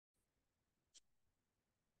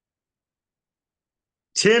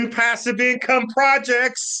10 passive income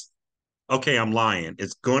projects. Okay, I'm lying.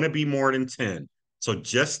 It's going to be more than 10. So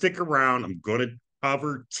just stick around. I'm going to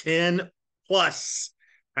cover 10 plus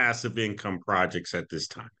passive income projects at this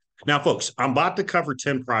time. Now, folks, I'm about to cover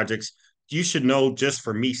 10 projects. You should know just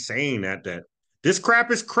for me saying that this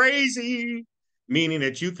crap is crazy, meaning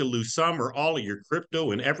that you can lose some or all of your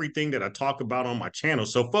crypto and everything that I talk about on my channel.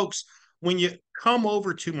 So, folks, when you come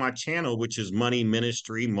over to my channel, which is Money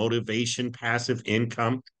Ministry, Motivation, Passive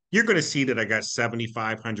Income, you're going to see that I got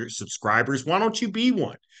 7,500 subscribers. Why don't you be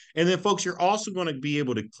one? And then, folks, you're also going to be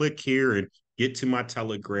able to click here and get to my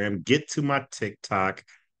Telegram, get to my TikTok,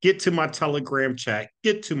 get to my Telegram chat,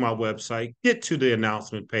 get to my website, get to the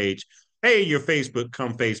announcement page. Hey, your Facebook,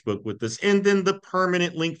 come Facebook with us. And then the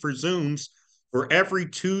permanent link for Zooms for every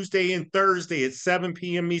Tuesday and Thursday at 7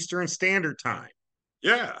 p.m. Eastern Standard Time.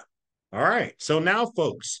 Yeah. All right. So now,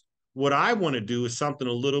 folks, what I want to do is something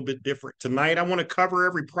a little bit different. Tonight, I want to cover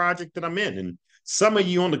every project that I'm in. And some of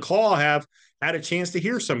you on the call have had a chance to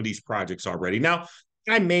hear some of these projects already. Now,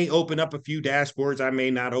 I may open up a few dashboards. I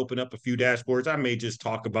may not open up a few dashboards. I may just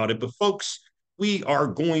talk about it. But, folks, we are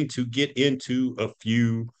going to get into a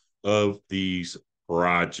few of these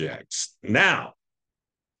projects. Now,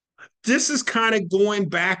 this is kind of going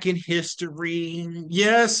back in history.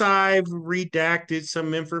 Yes, I've redacted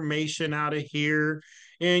some information out of here,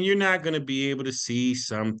 and you're not going to be able to see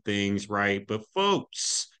some things, right? But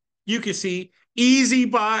folks, you can see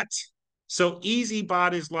EasyBot. So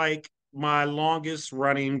EasyBot is like my longest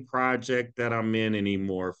running project that I'm in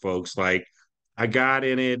anymore, folks. Like I got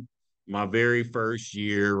in it my very first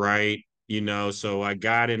year, right? So I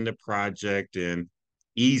got in the project and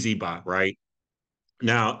EasyBot, right?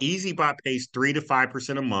 Now, EasyBot pays 3 to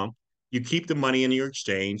 5% a month. You keep the money in your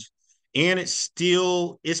exchange, and it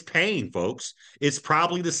still is paying, folks. It's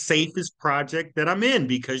probably the safest project that I'm in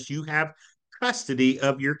because you have custody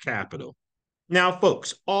of your capital. Now,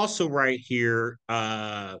 folks, also right here,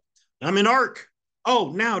 I'm in ARC.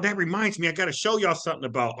 Oh, now that reminds me, I got to show y'all something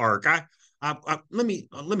about ARC. Let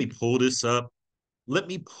me pull this up. Let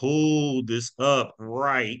me pull this up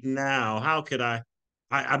right now. How could I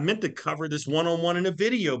meant to cover this one-on-one in a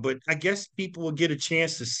video, but I guess people will get a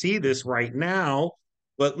chance to see this right now.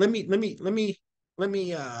 But let me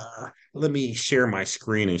share my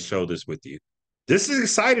screen and show this with you. This is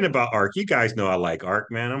exciting about ARC. You guys know I like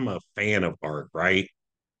ARC, man. I'm a fan of ARC, right?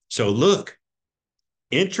 So look,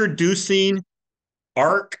 introducing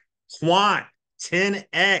ARC Quant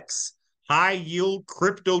 10X high yield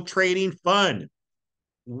crypto trading fund.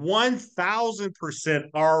 1,000%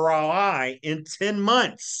 ROI in 10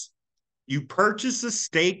 months. You purchase a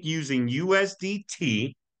stake using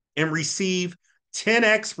USDT and receive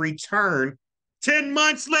 10x return 10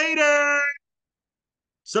 months later.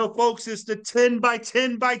 So, folks, it's the 10 by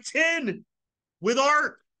 10 by 10 with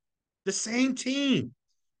ARC, the same team.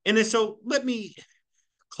 And then, so let me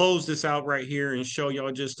close this out right here and show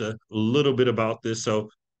y'all just a little bit about this.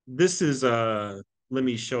 So, this is, let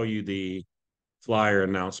me show you the flyer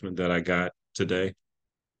announcement that I got today.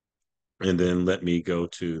 And then let me go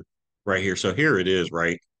to right here. So here it is,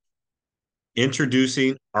 right?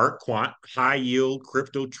 Introducing ArcQuant High Yield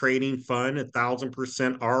Crypto Trading Fund,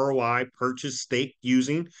 1,000% ROI purchase stake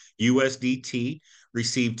using USDT,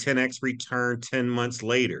 receive 10x return 10 months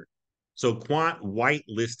later. So Quant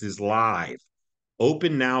whitelist is live,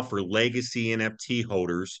 open now for legacy NFT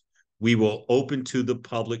holders. We will open to the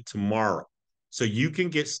public tomorrow. So you can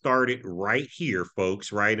get started right here,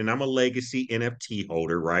 folks, right? And I'm a legacy NFT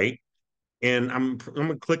holder, right? And I'm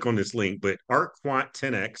gonna click on this link, but Art Quant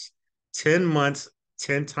 10X, 10 months,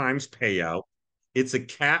 10 times payout. It's a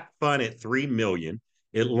cap fund at 3 million.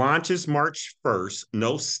 It launches March 1st,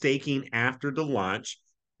 no staking after the launch.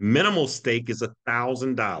 Minimal stake is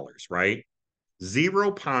 $1,000, right?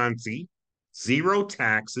 Zero Ponzi, zero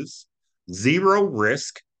taxes, zero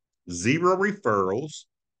risk, zero referrals,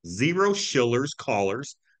 zero shillers,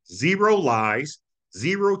 callers, zero lies,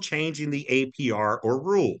 zero changing the APR or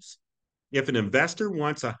rules. If an investor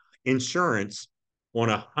wants a insurance on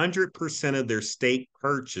 100% of their stake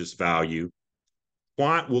purchase value,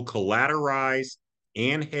 Quant will collateralize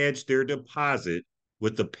and hedge their deposit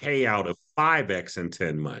with the payout of 5x in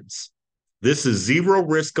 10 months. This is zero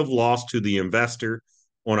risk of loss to the investor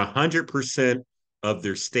on 100% of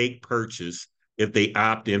their stake purchase if they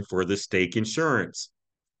opt in for the stake insurance.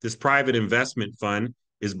 This private investment fund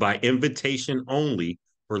is by invitation only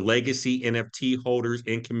for legacy NFT holders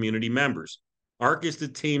and community members. ARC is the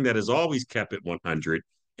team that has always kept it 100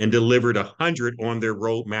 and delivered 100 on their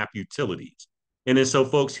roadmap utilities. And then, so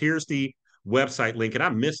folks, here's the website link. And I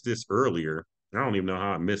missed this earlier. I don't even know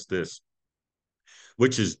how I missed this.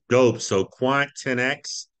 which is dope. So Quant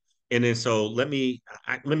 10X. And then so let me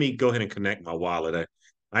go ahead and connect my wallet.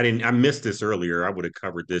 I missed this earlier. I would have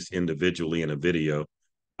covered this individually in a video.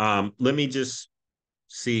 Let me just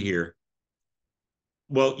see here.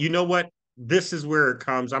 Well, you know what? This is where it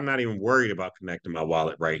comes. I'm not even worried about connecting my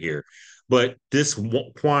wallet right here. But this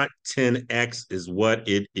Quant 10X is what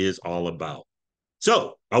it is all about.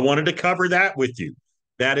 So I wanted to cover that with you.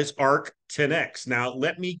 That is ARC 10X. Now,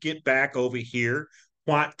 let me get back over here.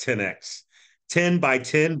 Quant 10X. 10 by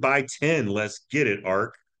 10 by 10. Let's get it,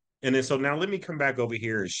 ARC. And then so now let me come back over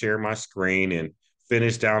here and share my screen and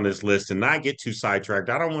finish down this list and not get too sidetracked.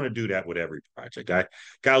 I don't want to do that with every project. I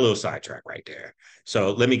got a little sidetrack right there.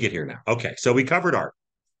 So let me get here now. Okay, so we covered ARC.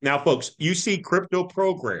 Now, folks, you see crypto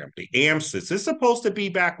program, the AMSIS. It's supposed to be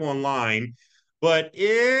back online, but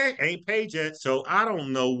it ain't paid yet. So I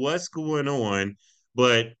don't know what's going on,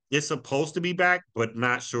 but it's supposed to be back, but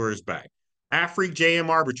not sure it's back. Afrique JM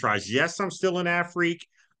arbitrage. Yes, I'm still in Afrique.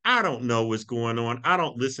 I don't know what's going on. I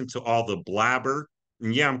don't listen to all the blabber.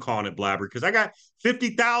 And yeah, I'm calling it blabber because I got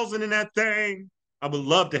 50,000 in that thing. I would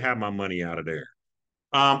love to have my money out of there.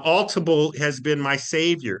 Ultimo has been my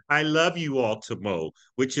savior. I love you, Ultimo,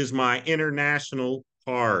 which is my international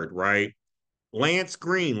card, right? Lance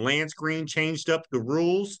Green. Lance Green changed up the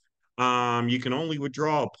rules. You can only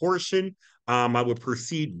withdraw a portion. I would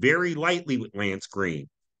proceed very lightly with Lance Green.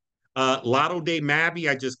 Lotto Day Mavi,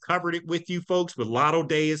 I just covered it with you folks, but Lotto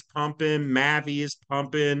Day is pumping, Mavi is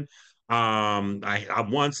pumping. I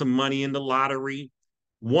won some money in the lottery.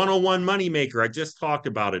 101 Moneymaker, I just talked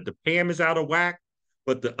about it. The PAM is out of whack,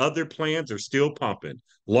 but the other plans are still pumping.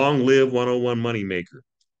 Long live 101 Moneymaker.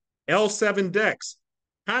 L7 Dex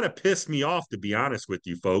kind of pissed me off, to be honest with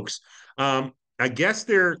you folks. I guess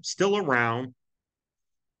they're still around.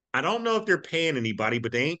 I don't know if they're paying anybody,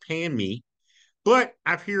 but they ain't paying me. But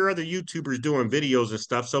I've heard other YouTubers doing videos and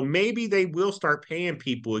stuff. So maybe they will start paying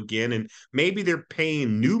people again. And maybe they're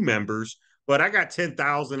paying new members, but I got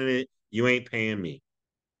 10,000 in it. You ain't paying me.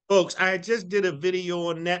 Folks, I just did a video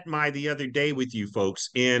on NetMy the other day with you folks,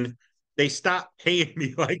 and they stopped paying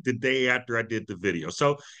me like the day after I did the video.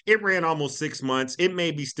 So it ran almost 6 months. It may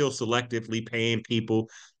be still selectively paying people.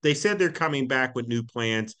 They said they're coming back with new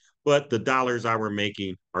plans, but the dollars I were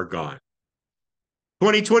making are gone.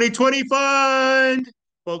 2020 fund.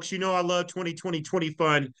 Folks, you know I love 2020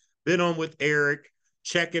 fund. Been on with Eric,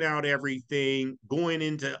 checking out everything, going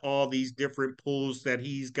into all these different pools that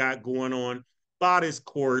he's got going on. Bought his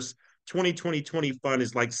course. 2020 fund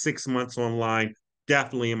is like 6 months online.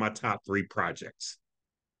 Definitely in my top three projects.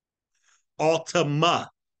 Altima,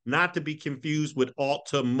 not to be confused with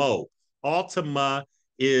Altimo. Altima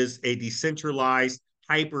is a decentralized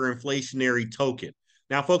hyperinflationary token.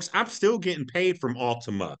 Now, folks, I'm still getting paid from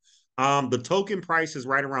Altima. The token price is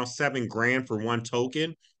right around 7 grand for one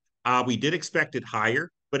token. We did expect it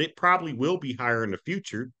higher, but it probably will be higher in the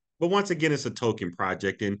future. But once again, it's a token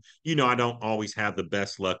project. And, you know, I don't always have the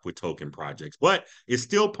best luck with token projects, but it's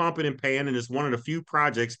still pumping and paying. And it's one of the few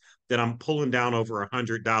projects that I'm pulling down over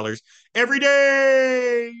 $100 every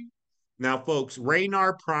day. Now, folks,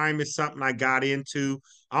 Raynar Prime is something I got into.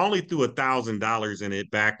 I only threw $1,000 in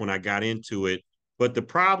it back when I got into it. But the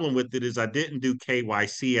problem with it is I didn't do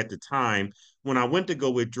KYC at the time. When I went to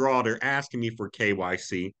go withdraw, they're asking me for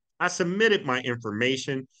KYC. I submitted my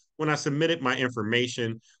information. When I submitted my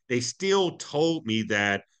information, they still told me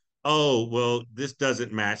that, oh, well, this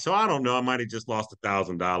doesn't match. So I don't know. I might have just lost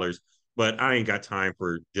 $1,000, but I ain't got time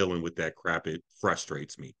for dealing with that crap. It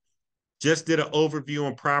frustrates me. Just did an overview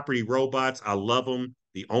on property robots. I love them.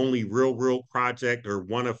 The only real project or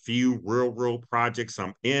one of few real projects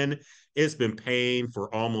I'm in. It's been paying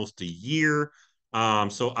for almost a year.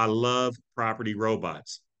 So I love property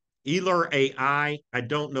robots. Elar AI, I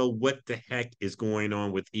don't know what the heck is going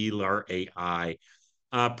on with Elar AI.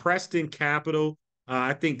 Preston Capital,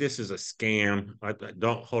 I think this is a scam. I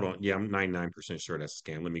don't hold on. Yeah, I'm 99% sure that's a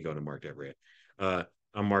scam. Let me go to mark that red. Uh,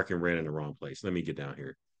 I'm marking red in the wrong place. Let me get down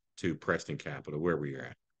here to Preston Capital, where we are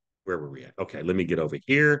at. Where were we at? Okay, let me get over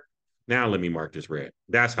here. Now let me mark this red.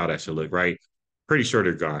 That's how that should look, right? Pretty sure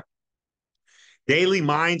they're gone. Daily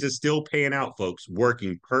Minds is still paying out, folks,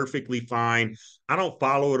 working perfectly fine. I don't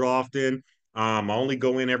follow it often. I only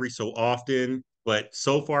go in every so often, but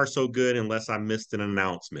so far so good unless I missed an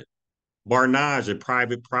announcement. Barnage, a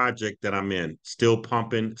private project that I'm in, still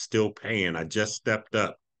pumping, still paying. I just stepped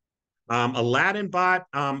up. Aladdin bot,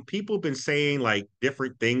 people have been saying like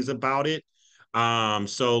different things about it.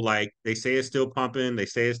 So like they say it's still pumping, they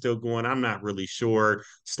say it's still going. I'm not really sure.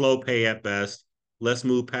 Slow pay at best. Let's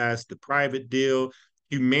move past the private deal.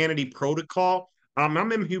 Humanity Protocol.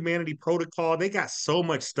 I'm in Humanity Protocol. They got so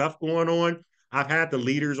much stuff going on. I've had the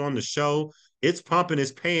leaders on the show. It's pumping,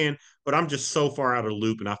 it's paying, but I'm just so far out of the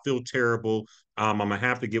loop and I feel terrible. I'm gonna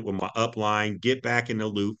have to get with my upline, get back in the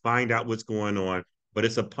loop, find out what's going on. But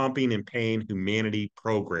it's a pumping and paying humanity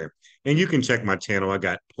program. And you can check my channel. I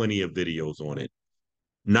got plenty of videos on it.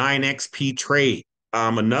 9XP Trade.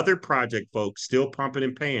 Another project, folks, still pumping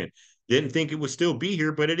and paying. Didn't think it would still be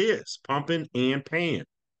here, but it is pumping and paying.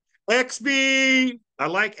 XB. I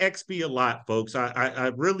like XB a lot, folks.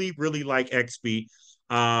 I really, really like XB.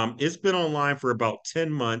 It's been online for about 10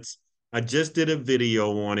 months. I just did a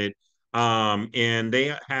video on it. And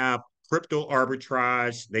they have crypto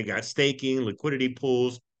arbitrage, they got staking, liquidity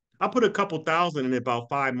pools. I put a couple thousand in it about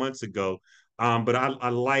 5 months ago. But I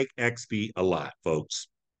like XB a lot, folks.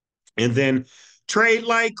 And then trade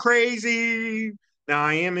like crazy. Now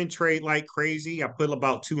I am in trade like crazy. I put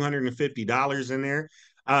about $250 in there.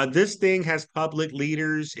 This thing has public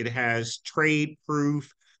leaders. It has trade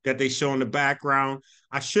proof that they show in the background.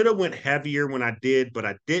 I should have went heavier when I did, but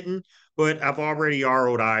I didn't. But I've already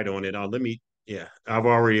ROI'd on it. Yeah, I've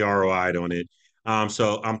already ROI'd on it.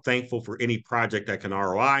 So I'm thankful for any project that can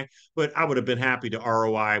ROI, but I would have been happy to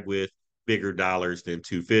ROI with bigger dollars than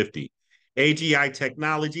 250. AGI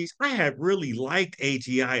Technologies. I have really liked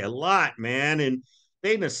AGI a lot, man. And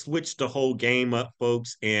they done switched the whole game up,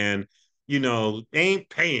 folks. And, they ain't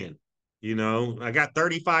paying. I got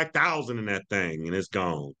 35,000 in that thing and it's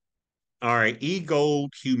gone. All right,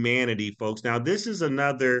 E-Gold Humanity, folks. Now, this is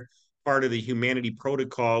another part of the Humanity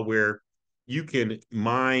Protocol where you can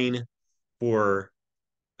mine for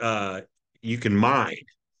uh you can mine.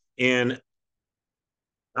 And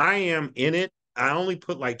I am in it. I only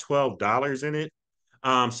put like $12 in it.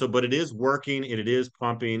 But it is working and it is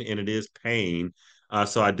pumping and it is paying.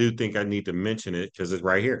 So I do think I need to mention it because it's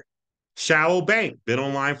right here. Shallow Bank, been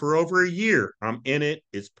online for over a year. I'm in it.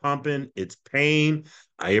 It's pumping. It's paying.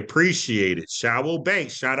 I appreciate it. Shallow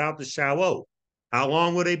Bank, shout out to Shallow. How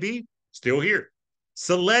long will they be? Still here.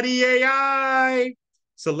 Soleti AI.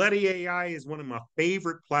 Soleti AI is one of my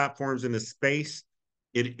favorite platforms in the space.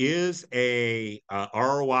 It is a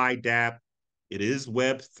ROI DApp. It is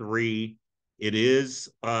Web3. It is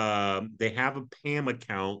they have a PAM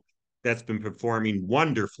account that's been performing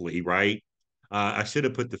wonderfully, right? I should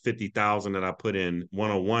have put the 50,000 that I put in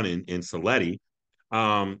 101 in Soleti.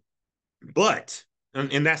 Um, but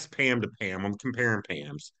and that's Pam to Pam. I'm comparing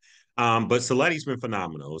Pams. But Soleti's been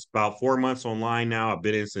phenomenal. It's about 4 months online now. I've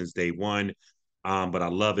been in since day one. But I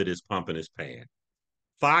love it. It's pumping, it's paying.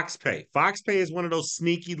 FoxPay. FoxPay is one of those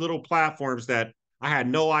sneaky little platforms that I had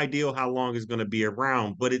no idea how long it's going to be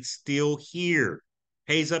around, but it's still here.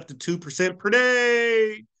 Pays up to 2% per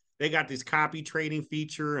day. They got this copy trading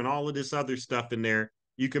feature and all of this other stuff in there.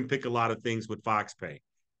 You can pick a lot of things with FoxPay.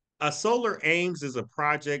 Solar Aims is a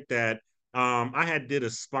project that I had did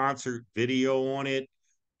a sponsored video on it,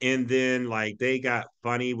 and then like they got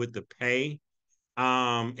funny with the pay.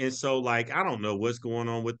 And so like I don't know what's going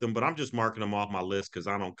on with them, but I'm just marking them off my list because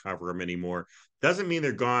I don't cover them anymore. Doesn't mean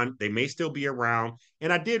they're gone. They may still be around.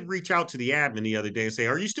 And I did reach out to the admin the other day and say,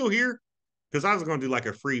 "Are you still here?" Because I was going to do like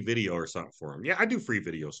a free video or something for them. Yeah, I do free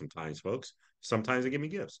videos sometimes, folks. Sometimes they give me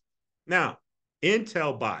gifts. Now,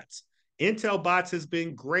 Intel Bots. Intel Bots has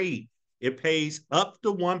been great. It pays up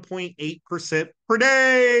to 1.8% per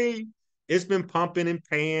day. It's been pumping and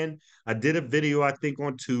paying. I did a video, I think,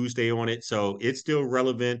 on Tuesday on it. So it's still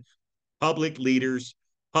relevant. Public leaders,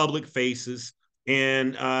 public faces.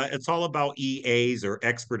 And it's all about EAs or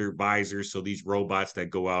expert advisors. So these robots that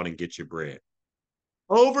go out and get your bread.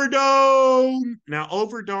 Overdome. Now,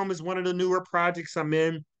 Overdome is one of the newer projects I'm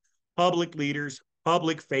in. Public leaders,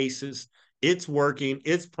 public faces. It's working,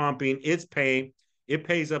 it's pumping, it's paying. It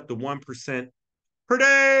pays up to 1% per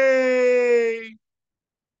day.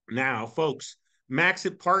 Now, folks,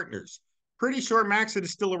 Maxit Partners. Pretty sure Maxit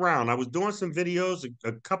is still around. I was doing some videos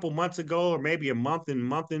a couple months ago, or maybe a month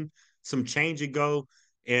and some change ago,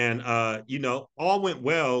 and all went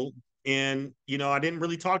well. And I didn't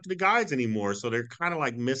really talk to the guys anymore, so they're kind of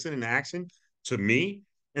like missing in action to me.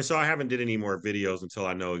 And so I haven't did any more videos until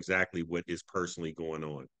I know exactly what is personally going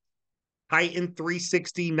on. Titan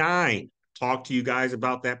 369. Talked to you guys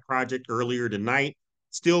about that project earlier tonight.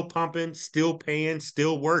 Still pumping, still paying,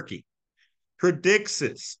 still working.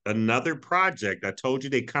 Predixis, another project. I told you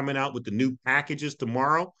they coming out with the new packages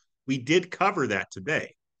tomorrow. We did cover that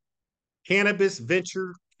today. Cannabis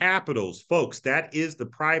Venture Capitals, folks, that is the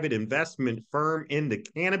private investment firm in the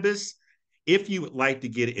cannabis. If you would like to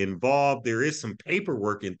get involved, there is some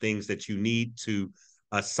paperwork and things that you need to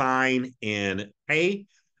sign and pay.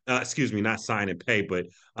 Excuse me, not sign and pay, but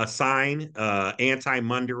assign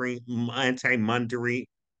anti-money, anti-money,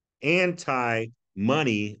 anti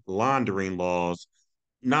money laundering laws,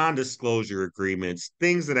 non-disclosure agreements,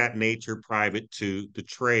 things of that nature private to the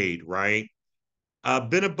trade, right?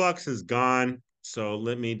 Benebucks is gone. So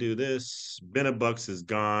let me do this. Benebucks is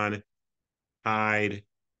gone. Hide.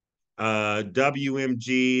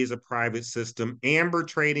 WMG is a private system. Amber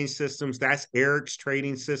Trading Systems, that's Eric's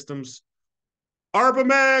Trading Systems.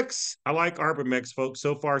 Arbimex, I like Arbimex, folks.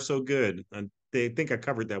 So far, so good. I think I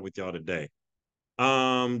covered that with y'all today.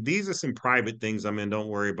 These are some private things I'm in. Don't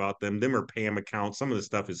worry about them. Them are PAM accounts. Some of the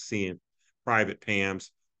stuff is seeing private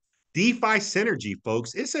PAMs. DeFi Synergy,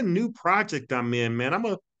 folks. It's a new project I'm in, man.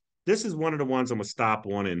 This is one of the ones I'm gonna stop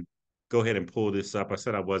on and go ahead and pull this up. I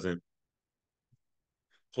said I wasn't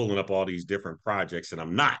pulling up all these different projects, and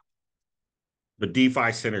I'm not. But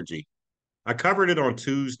DeFi Synergy. I covered it on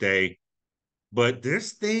Tuesday, but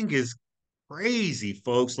this thing is crazy,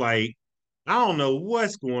 folks. Like, I don't know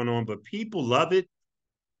what's going on, but people love it.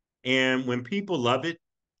 And when people love it,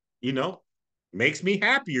 you know, makes me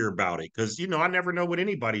happier about it because, I never know what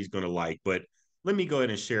anybody's going to like. But let me go ahead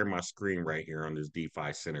and share my screen right here on this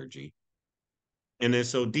DeFi Synergy. And then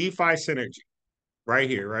so DeFi Synergy right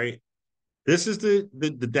here, right? This is the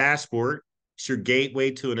dashboard. It's your gateway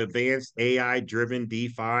to an advanced AI-driven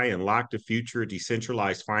DeFi and lock the future of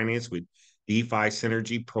decentralized finance with DeFi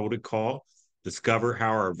Synergy Protocol. Discover how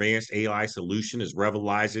our advanced AI solution is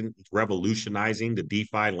revolutionizing the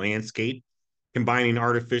DeFi landscape, combining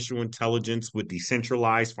artificial intelligence with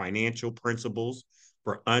decentralized financial principles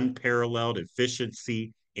for unparalleled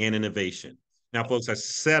efficiency and innovation. Now, folks, I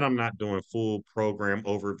said I'm not doing full program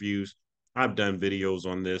overviews. I've done videos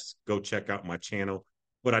on this. Go check out my channel.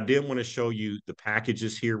 But I did want to show you the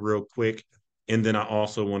packages here real quick. And then I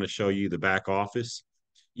also want to show you the back office.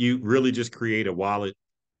 You really just create a wallet,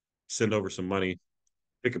 send over some money,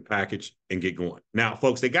 pick a package, and get going. Now,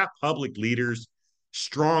 folks, they got public leaders,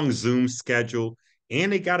 strong Zoom schedule,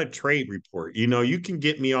 and they got a trade report. You can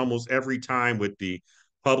get me almost every time with the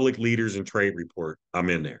public leaders and trade report. I'm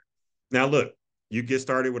in there. Now, look, you get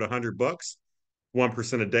started with $100,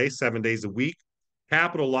 1% a day, 7 days a week.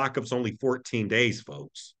 Capital lockup's only 14 days,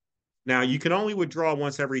 folks. Now, you can only withdraw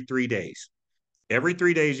once every 3 days. Every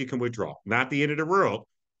 3 days, you can withdraw. Not the end of the world,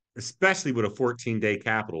 especially with a 14-day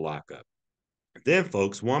capital lockup. Then,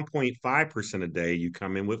 folks, 1.5% a day, you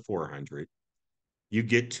come in with 400. You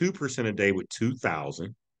get 2% a day with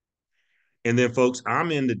 2,000. And then, folks,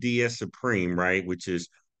 I'm in the DS Supreme, right? Which is,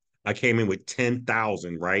 I came in with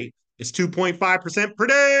 10,000, right? It's 2.5% per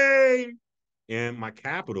day. And my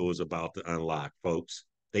capital is about to unlock, folks.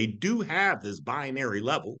 They do have this binary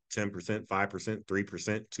level 10%, 5%,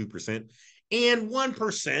 3%, 2%, and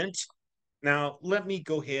 1%. Now, let me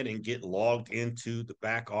go ahead and get logged into the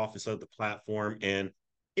back office of the platform. And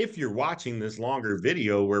if you're watching this longer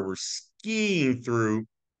video where we're skiing through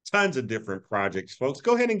tons of different projects, folks,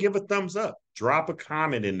 go ahead and give a thumbs up. Drop a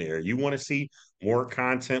comment in there. You want to see more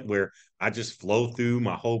content where I just flow through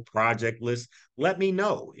my whole project list? Let me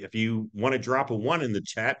know. If you want to drop a one in the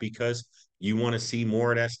chat because you want to see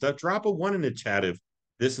more of that stuff, drop a one in the chat if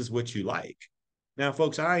this is what you like. Now,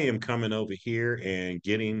 folks, I am coming over here and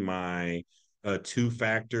getting my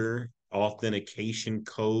two-factor authentication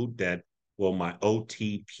code my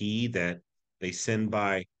OTP that they send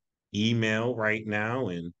by email right now.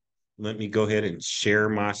 And let me go ahead and share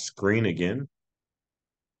my screen again.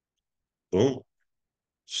 Boom.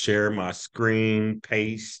 Share my screen,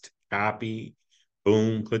 paste, copy,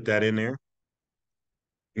 boom, put that in there.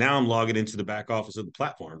 Now I'm logging into the back office of the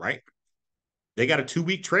platform, right? They got a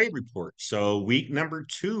 2-week trade report. So week number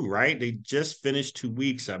 2, right? They just finished 2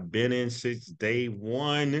 weeks. I've been in since day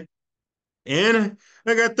 1. And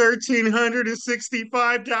I got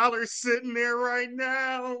 $1,365 sitting there right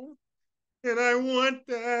now. And I want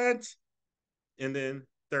that. And then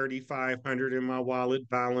 3,500 in my wallet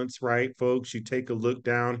balance, right, folks? You take a look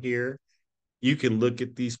down here. You can look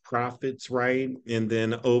at these profits, right? And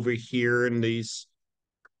then over here in these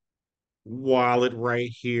wallet right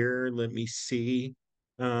here. Let me see.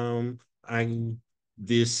 I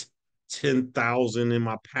this 10,000 in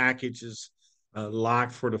my package is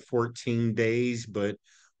locked for the 14 days, but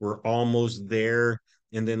we're almost there.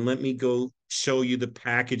 And then let me go show you the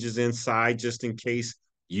packages inside just in case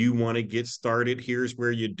you want to get started. Here's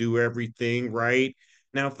where you do everything, right?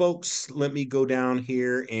 Now, folks, let me go down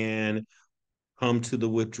here and come to the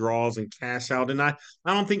withdrawals and cash out. And I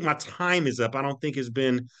don't think my time is up. I don't think it's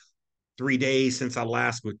been 3 days since I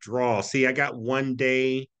last withdraw. See, I got 1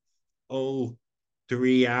 day,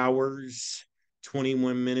 3 hours,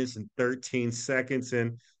 21 minutes and 13 seconds.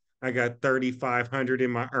 And I got 3,500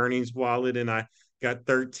 in my earnings wallet, and I got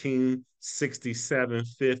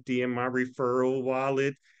 1367.50 in my referral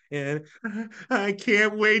wallet. And I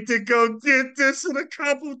can't wait to go get this in a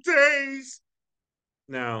couple days.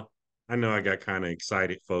 Now, I know I got kind of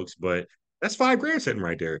excited, folks, but that's 5 grand sitting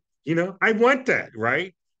right there. I want that,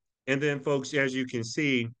 right? And then, folks, as you can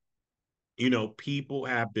see, people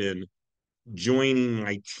have been joining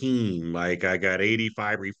my team. Like I got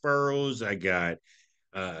 85 referrals, I got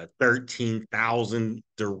 13,000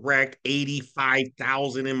 direct,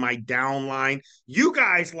 85,000 in my downline. You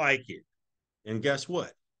guys like it. And guess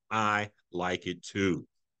what? I like it too.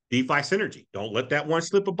 DeFi synergy. Don't let that one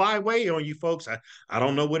slip a byway on you folks. I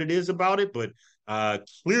don't know what it is about it, but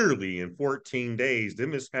clearly in 14 days,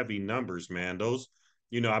 them is heavy numbers, man. Those,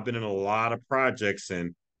 I've been in a lot of projects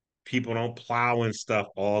and people don't plow and stuff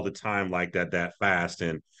all the time like that fast.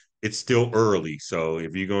 And it's still early. So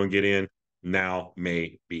if you're going to get in, now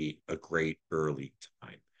may be a great early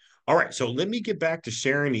time. All right, so let me get back to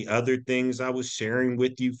sharing the other things I was sharing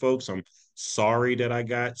with you folks. I'm sorry that I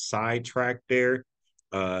got sidetracked there.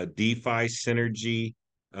 DeFi synergy.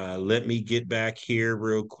 Let me get back here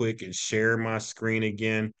real quick and share my screen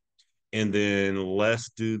again. And then let's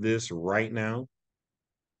do this right now.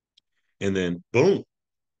 And then boom,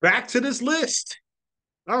 back to this list.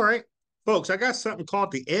 All right, folks, I got something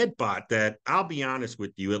called the EdBot that I'll be honest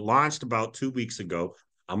with you. It launched about 2 weeks ago.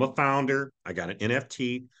 I'm a founder. I got an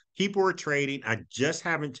NFT. People are trading. I just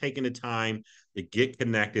haven't taken the time to get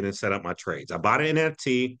connected and set up my trades. I bought an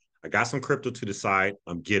NFT. I got some crypto to the side.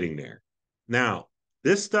 I'm getting there. Now,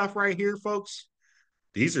 this stuff right here, folks,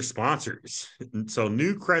 these are sponsors. So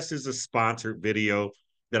Newcrest is a sponsored video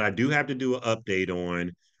that I do have to do an update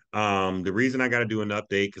on. The reason I got to do an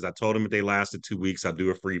update because I told them if they lasted 2 weeks, I'll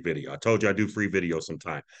do a free video. I told you I do free videos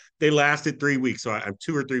sometime. They lasted 3 weeks, so I'm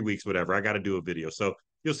 2 or 3 weeks, whatever. I got to do a video. So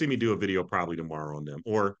you'll see me do a video probably tomorrow on them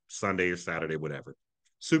or Sunday or Saturday, whatever.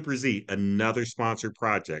 Super Z, another sponsored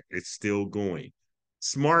project. It's still going.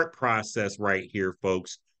 Smart Process right here,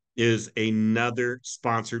 folks, is another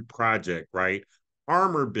sponsored project, right?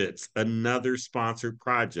 Armor Bits, another sponsored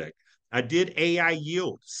project. I did AI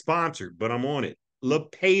Yield, sponsored, but I'm on it.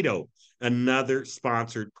 Lapaido, another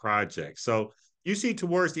sponsored project. So you see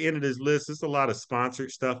towards the end of this list, there's a lot of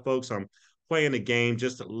sponsored stuff, folks. I'm playing the game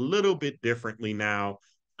just a little bit differently now.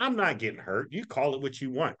 I'm not getting hurt. You call it what you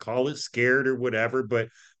want, call it scared or whatever. But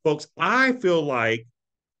folks, I feel like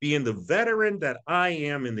being the veteran that I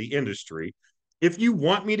am in the industry, if you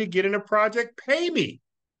want me to get in a project, pay me.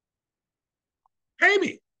 Pay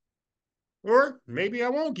me. Or maybe I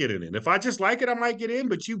won't get it in. If I just like it, I might get in,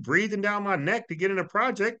 but you breathing down my neck to get in a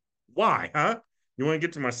project, why, huh? You want to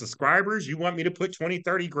get to my subscribers? You want me to put 20,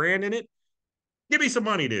 30 grand in it? Give me some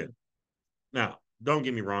money then. Now, don't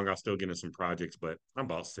get me wrong, I'll still get in some projects, but I'm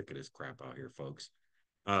about sick of this crap out here, folks.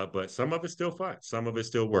 But some of it's still fun. Some of it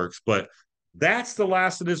still works. But that's the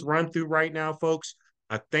last of this run through right now, folks.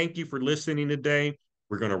 I thank you for listening today.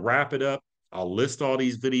 We're going to wrap it up. I'll list all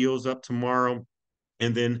these videos up tomorrow.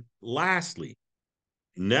 And then lastly,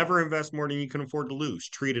 never invest more than you can afford to lose.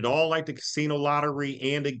 Treat it all like the casino lottery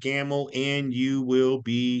and a gamble, and you will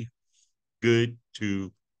be good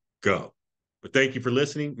to go. But thank you for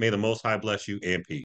listening. May the Most High bless you and peace.